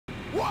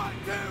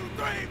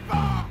3, 4.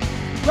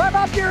 Rev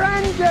up your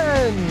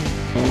engine!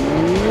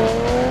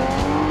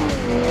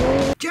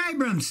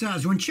 Jabram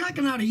says, when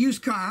checking out a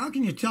used car, how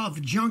can you tell if a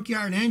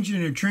junkyard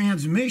engine or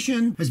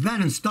transmission has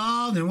been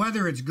installed and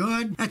whether it's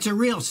good? That's a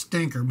real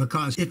stinker,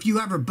 because if you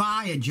ever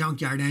buy a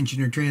junkyard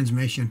engine or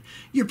transmission,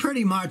 you're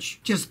pretty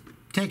much just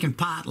taking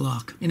pot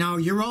luck. You know,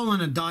 you're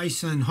rolling a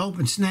dice and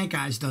hoping Snake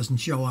Eyes doesn't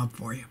show up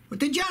for you. What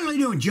they generally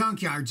do in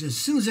junkyards is, as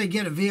soon as they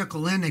get a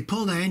vehicle in, they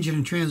pull the engine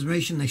and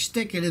transmission, they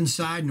stick it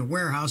inside in a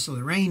warehouse so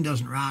the rain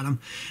doesn't rot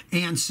them,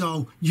 and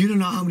so you don't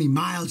know how many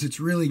miles it's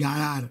really got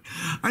on it.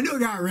 I know a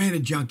guy who ran a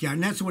junkyard,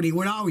 and that's what he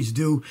would always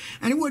do,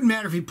 and it wouldn't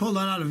matter if he pulled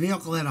out a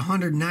vehicle that had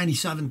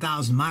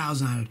 197,000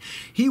 miles on it.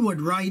 He would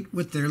write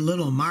with their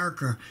little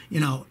marker, you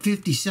know,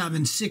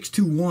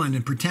 57621,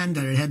 and pretend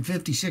that it had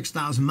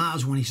 56,000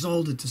 miles when he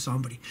sold it to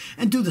somebody,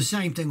 and do the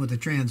same thing with the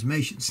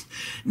transmissions.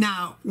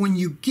 Now, when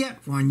you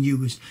get one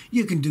used,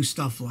 you can do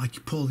stuff like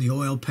you pull the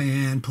oil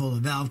pan, pull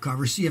the valve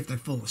cover, see if they're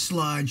full of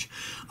sludge.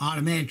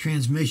 Automatic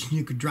transmission,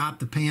 you could drop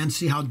the pan,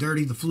 see how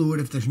dirty the fluid,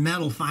 if there's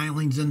metal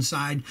filings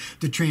inside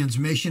the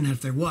transmission.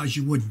 If there was,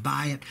 you wouldn't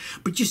buy it.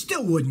 But you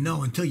still wouldn't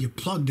know until you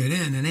plugged it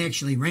in and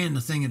actually ran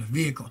the thing in a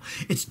vehicle.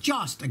 It's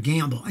just a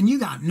gamble, and you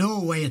got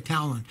no way of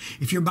telling,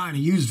 if you're buying a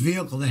used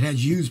vehicle that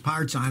has used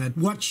parts on it,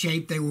 what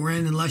shape they were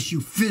in unless you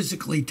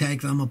physically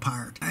take them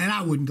apart. And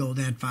I wouldn't go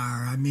that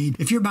far. I mean,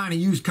 if you're buying a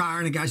used car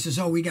and a guy says,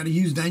 oh, we got a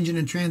used engine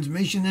and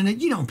transmission in it,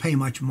 you don't pay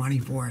much money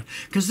for it,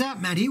 because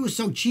that meant he was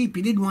so cheap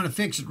he didn't want to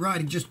fix it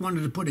right. He just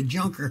wanted to put a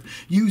junker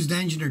used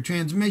engine or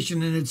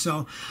transmission in it.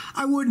 So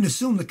I wouldn't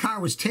assume the car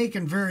was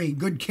taken very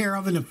good care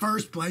of in the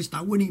first place.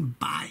 I wouldn't even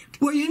buy it.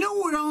 Well, you know,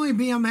 it would only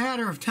be a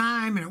matter of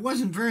time, and it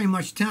wasn't very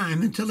much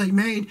time, until they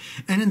made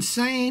an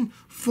insane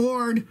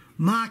Ford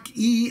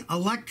Mach-E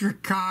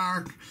electric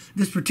car.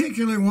 This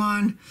particular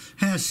one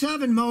has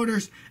 7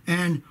 motors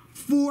and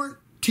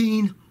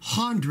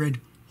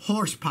 1,400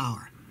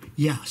 horsepower.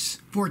 Yes,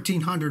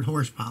 1,400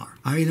 horsepower.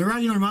 I mean, the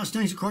regular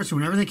Mustangs, of course,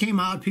 whenever they came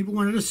out, people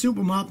wanted to soup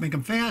them up, make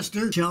them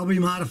faster. Shelby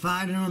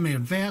modified them, made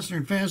them faster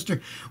and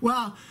faster.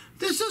 Well,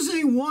 this is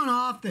a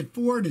one-off that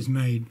Ford has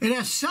made. It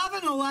has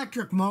 7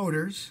 electric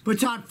motors, but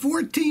it's got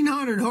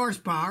 1,400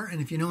 horsepower. And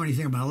if you know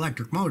anything about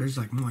electric motors,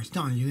 like I'm always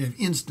telling you, they have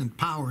instant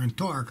power and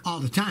torque all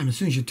the time. As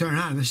soon as you turn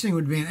it on, this thing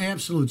would be an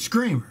absolute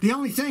screamer. The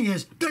only thing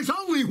is, there's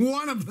only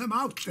one of them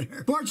out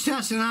there. Ford's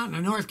testing out on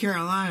a North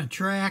Carolina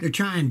track. They're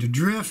trying to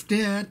drift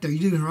it. They're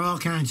doing all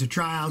kinds of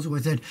trials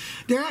with it.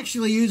 They're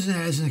actually using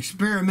it as an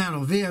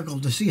experimental vehicle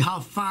to see how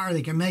far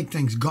they can make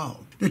things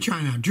go. They're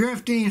trying out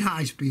drifting,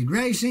 high-speed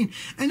racing,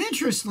 and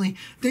interestingly,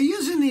 they're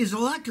using these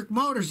electric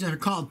motors that are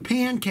called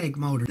pancake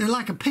motors. They're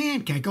like a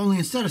pancake, only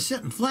instead of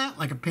sitting flat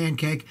like a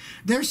pancake,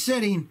 they're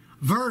sitting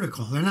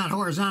vertical. They're not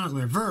horizontal,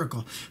 they're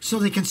vertical. So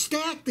they can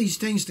stack these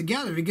things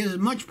together to get as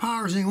much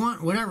power as they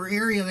want, whatever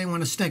area they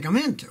want to stick them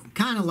into.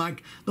 Kind of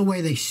like the way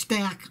they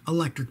stack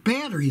electric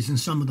batteries in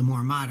some of the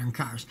more modern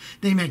cars.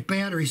 They make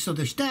batteries so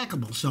they're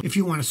stackable. So if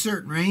you want a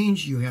certain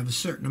range, you have a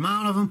certain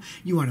amount of them.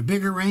 You want a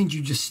bigger range,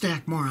 you just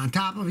stack more on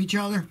top of each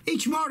other.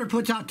 Each motor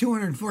puts out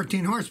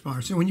 214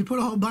 horsepower. So when you put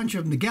a whole bunch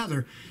of them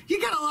together,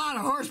 you get a lot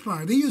of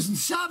horsepower. They're using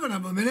 7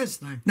 of them in this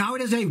thing. Now,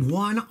 it is a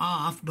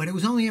one-off, but it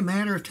was only a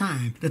matter of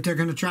time that they're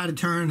going to try to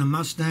turn the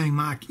Mustang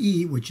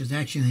Mach-E, which is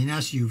actually an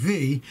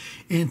SUV,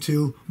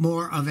 into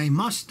more of a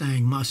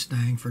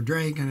Mustang for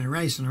dragging and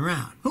racing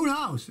around. Who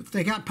knows? If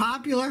they got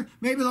popular,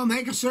 maybe they'll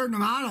make a certain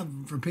amount of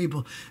them for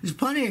people. There's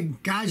plenty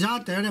of guys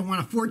out there that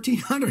want a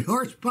 1,400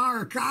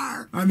 horsepower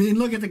car. I mean,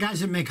 look at the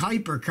guys that make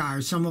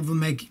hypercars. Some of them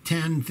make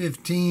 10,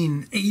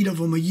 15, 8 of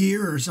them a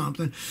year or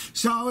something.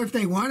 So if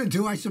they wanted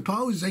to, I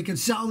suppose they could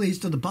sell these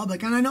to the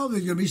public. And I know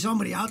there's going to be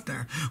somebody out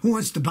there who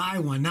wants to buy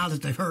one now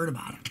that they've heard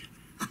about it.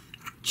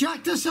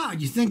 Check this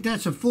out. You think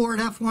that's a Ford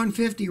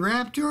F-150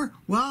 Raptor?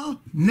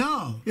 Well,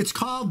 no. It's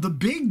called the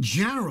Big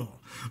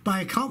General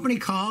by a company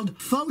called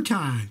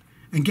Photon.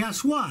 And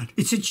guess what?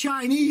 It's a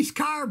Chinese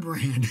car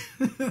brand.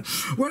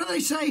 What do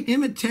they say?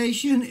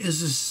 Imitation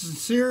is the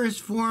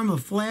sincerest form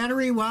of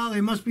flattery. Well,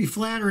 they must be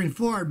flattering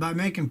Ford by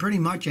making pretty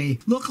much a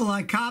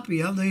look-alike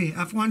copy of the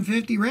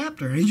F-150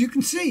 Raptor. As you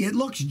can see, it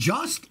looks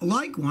just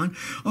like one,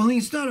 only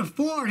instead of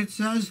Ford, it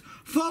says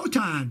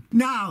Photon.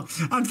 Now,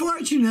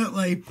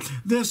 unfortunately,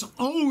 this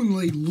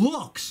only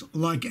looks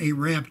like a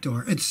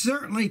Raptor. It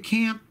certainly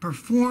can't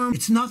perform.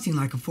 It's nothing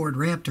like a Ford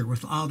Raptor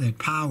with all that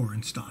power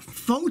and stuff.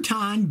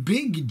 Photon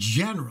Big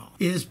General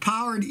is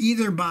powered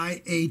either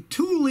by a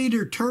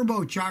 2-liter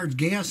turbocharged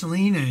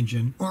gasoline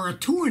engine or a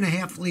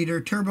 2.5-liter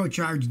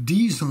turbocharged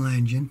diesel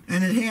engine,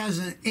 and it has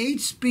an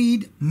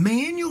 8-speed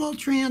manual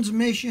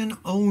transmission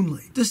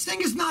only. This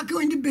thing is not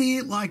going to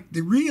be like the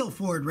real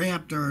Ford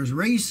Raptors,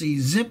 racy,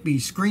 zippy,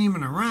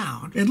 screaming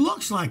around. It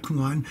looks like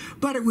one,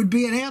 but it would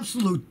be an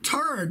absolute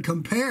turd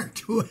compared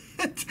to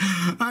it.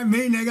 I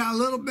mean, they got a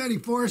little bitty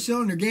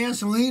 4-cylinder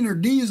gasoline or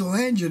diesel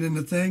engine in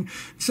the thing,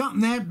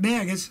 something that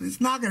big. It's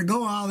not going to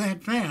go all that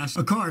that fast.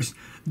 Of course,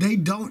 they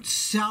don't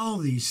sell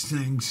these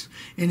things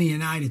in the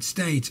United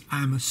States.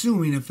 I'm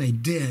assuming if they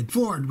did,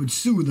 Ford would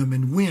sue them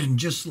and win,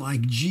 just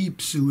like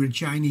Jeep sued a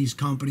Chinese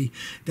company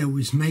that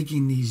was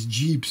making these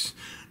Jeeps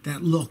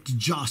that looked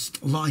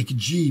just like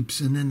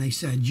Jeeps, and then they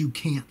said you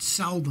can't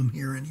sell them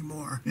here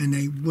anymore, and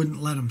they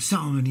wouldn't let them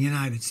sell them in the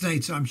United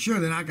States. So I'm sure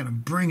they're not going to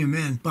bring them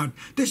in, but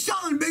they're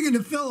selling big in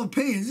the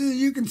Philippines, as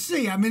you can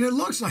see. I mean, it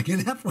looks like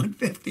an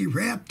F-150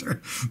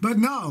 Raptor, but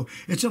no,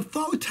 it's a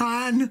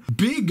Photon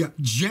Big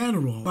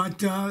General. But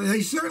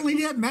they certainly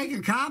did make a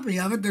copy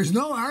of it. There's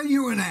no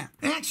arguing that.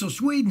 Axel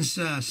Sweden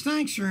says,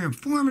 thanks for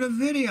informative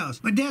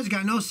videos. My dad's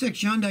got an '06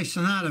 Hyundai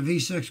Sonata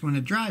V6. When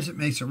it drives, it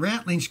makes a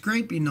rattling,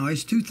 scraping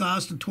noise,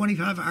 2,025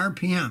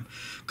 RPM.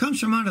 Comes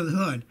from under the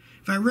hood.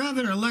 If I rev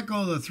it or let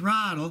go of the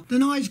throttle, the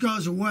noise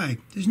goes away.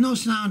 There's no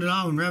sound at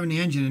all when revving the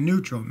engine in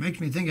neutral. It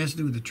makes me think it has to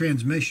do with the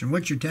transmission.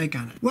 What's your take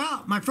on it?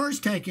 Well, my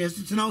first take is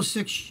it's an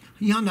 '06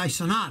 Hyundai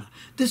Sonata.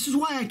 This is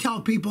why I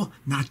tell people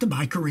not to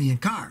buy Korean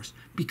cars,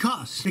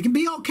 because they can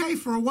be okay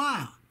for a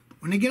while.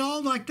 When they get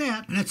old like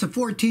that, and it's a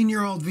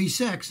 14-year-old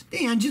V6,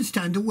 the engines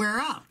tend to wear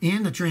out,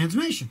 and the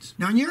transmissions.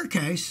 Now, in your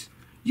case,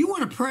 you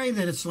want to pray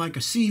that it's like a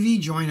CV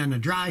joint on the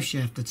drive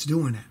shaft that's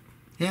doing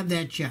it. Have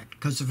that checked,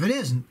 because if it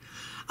isn't,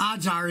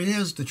 odds are it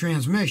is the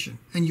transmission,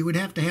 and you would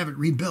have to have it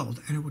rebuilt,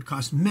 and it would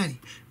cost many,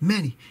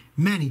 many,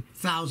 many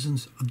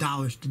thousands of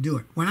dollars to do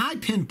it. When I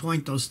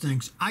pinpoint those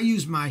things, I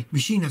use my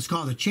machine that's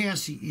called a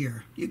chassis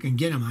ear. You can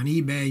get them on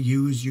eBay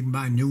used. You can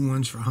buy new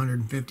ones for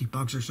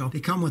 $150 or so. They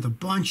come with a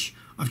bunch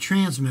of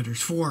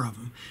transmitters, 4 of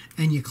them,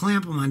 and you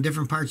clamp them on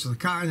different parts of the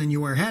car, and then you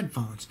wear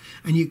headphones,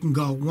 and you can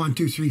go 1,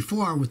 2, 3,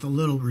 4 with a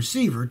little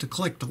receiver to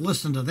click to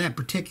listen to that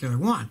particular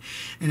one.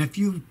 And if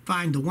you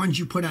find the ones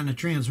you put on the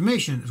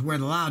transmission is where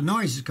the loud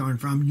noise is coming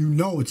from, you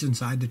know it's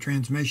inside the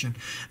transmission.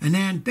 And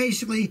then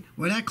basically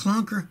with that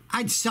clunker,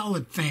 I'd sell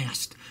it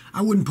fast.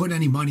 I wouldn't put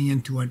any money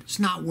into it. It's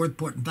not worth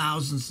putting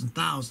thousands and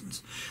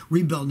thousands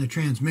rebuilding the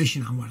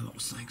transmission on one of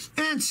those things.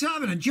 And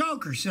 7, a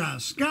joker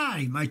says,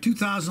 Scotty, my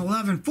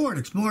 2011 Ford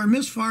Explorer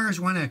misfires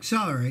when I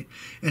accelerate.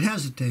 It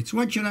hesitates.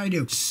 What should I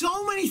do?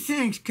 So many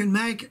things can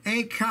make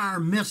a car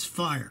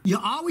misfire. You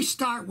always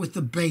start with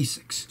the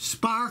basics.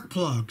 Spark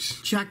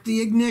plugs. Check the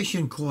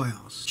ignition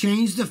coils.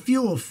 Change the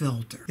fuel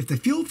filter. If the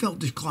fuel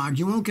filter is clogged,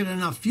 you won't get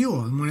enough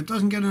fuel. And when it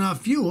doesn't get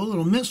enough fuel,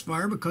 it'll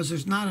misfire because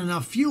there's not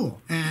enough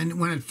fuel. And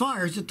when it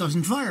fires, it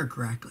doesn't fire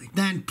correctly.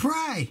 Then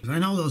pray. I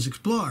know those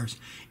Explorers.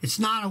 It's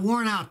not a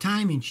worn out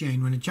timing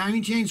chain. When the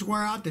timing chains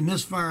wear out, they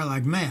misfire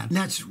like mad. And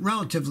that's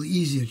relatively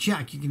easy to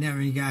check. You can have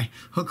any guy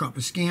hook up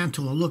a scan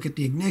tool, look at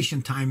the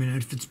ignition timing,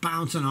 and if it's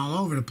bouncing all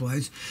over the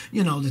place,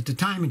 you know that the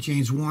timing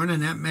chain's worn,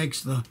 and that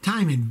makes the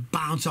timing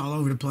bounce all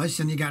over the place,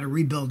 and you got to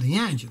rebuild the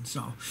engine.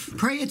 So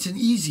pray it's an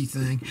easy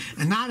thing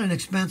and not an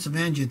expensive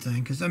engine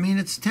thing, because I mean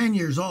it's 10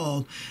 years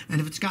old,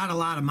 and if it's got a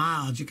lot of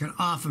mileage, it can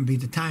often be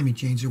the timing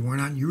chains are worn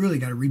out, and you really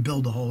got to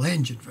rebuild the whole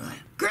engine for that.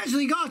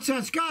 Grizzly Goat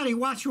said, Scotty,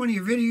 watch one of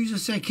your videos that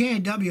say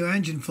KW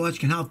engine flush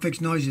can help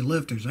fix noisy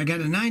lifters. I got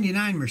a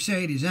 99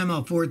 Mercedes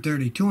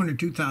ML430,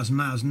 202,000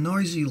 miles,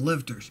 noisy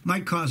lifters.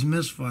 Might cause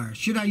misfire.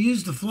 Should I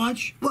use the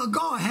flush? Well,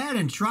 go ahead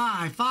and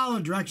try. Follow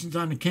directions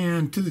on the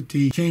can to the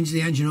T. Change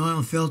the engine oil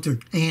and filter,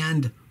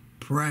 and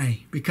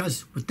pray.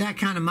 Because with that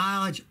kind of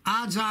mileage,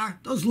 odds are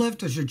those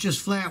lifters are just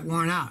flat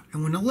worn out.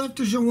 And when the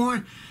lifters are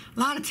worn, a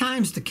lot of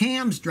times the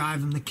cams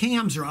drive them. The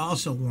cams are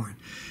also worn.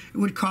 It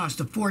would cost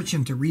a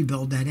fortune to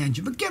rebuild that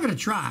engine, but give it a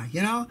try,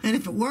 you know? And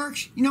if it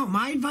works, you know what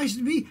my advice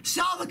would be?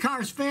 Sell the car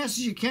as fast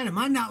as you can. It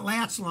might not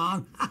last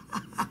long.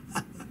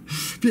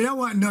 If you don't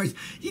want noise,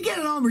 you get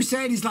an old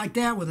Mercedes like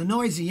that with a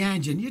noisy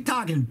engine, you're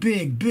talking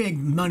big, big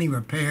money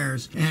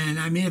repairs. And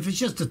I mean, if it's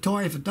just a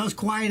toy, if it does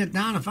quiet it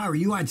down, if I were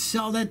you, I'd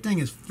sell that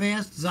thing as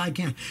fast as I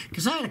can.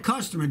 Because I had a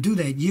customer do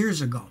that years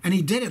ago, and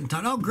he did it and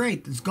thought, oh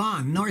great, it's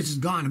gone. The noise is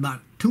gone.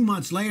 About 2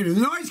 months later,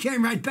 the noise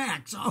came right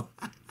back. So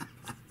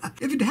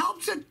if it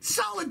helps it,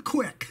 sell it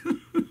quick.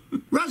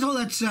 Russell,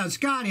 that says,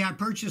 Scotty, I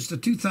purchased a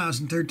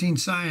 2013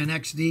 Scion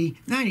XD,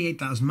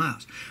 98,000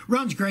 miles.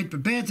 Runs great,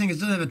 but bad thing is it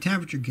doesn't have a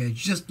temperature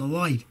gauge, just the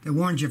light that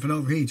warns you if it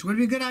overheats. Would it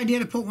be a good idea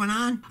to put one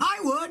on? I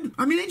would.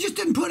 I mean, they just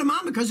didn't put them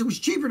on because it was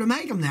cheaper to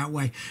make them that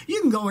way.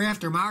 You can go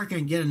aftermarket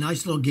and get a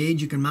nice little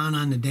gauge you can mount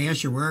on the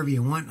dash or wherever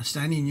you want, a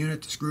standing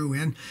unit to screw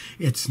in.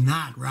 It's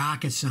not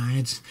rocket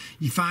science.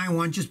 You find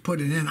one, just put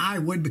it in. I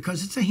would,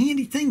 because it's a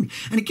handy thing,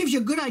 and it gives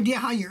you a good idea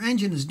how your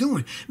engine is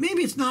doing.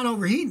 Maybe it's not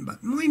overheating,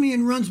 but maybe it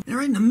runs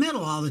right in the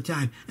middle all the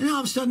time, and all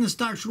of a sudden it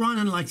starts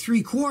running like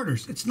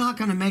 3/4. It's not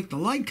going to make the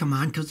light come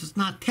on because it's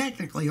not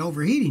technically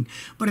overheating,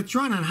 but it's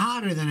running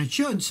hotter than it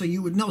should, so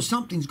you would know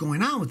something's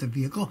going on with the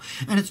vehicle.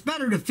 And it's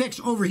better to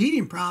fix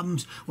overheating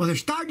problems while they're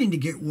starting to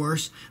get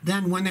worse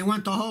than when they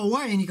went the whole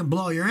way and you can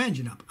blow your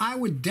engine up. I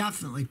would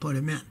definitely put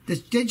them in.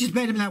 They just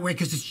made them that way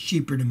because it's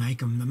cheaper to make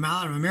them. A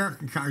lot of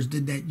American cars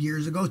did that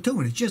years ago too,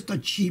 and it's just a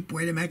cheap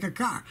way to make a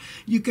car.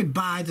 You could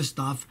buy the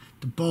stuff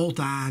to bolt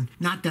on,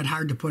 not that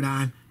hard to put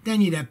on. Then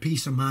you'd have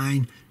peace of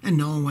mind and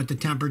knowing what the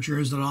temperature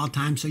is at all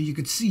times so you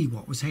could see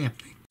what was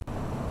happening.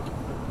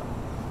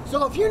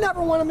 So if you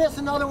never want to miss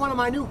another one of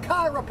my new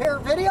car repair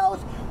videos,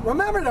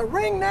 Remember to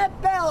ring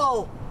that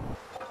bell.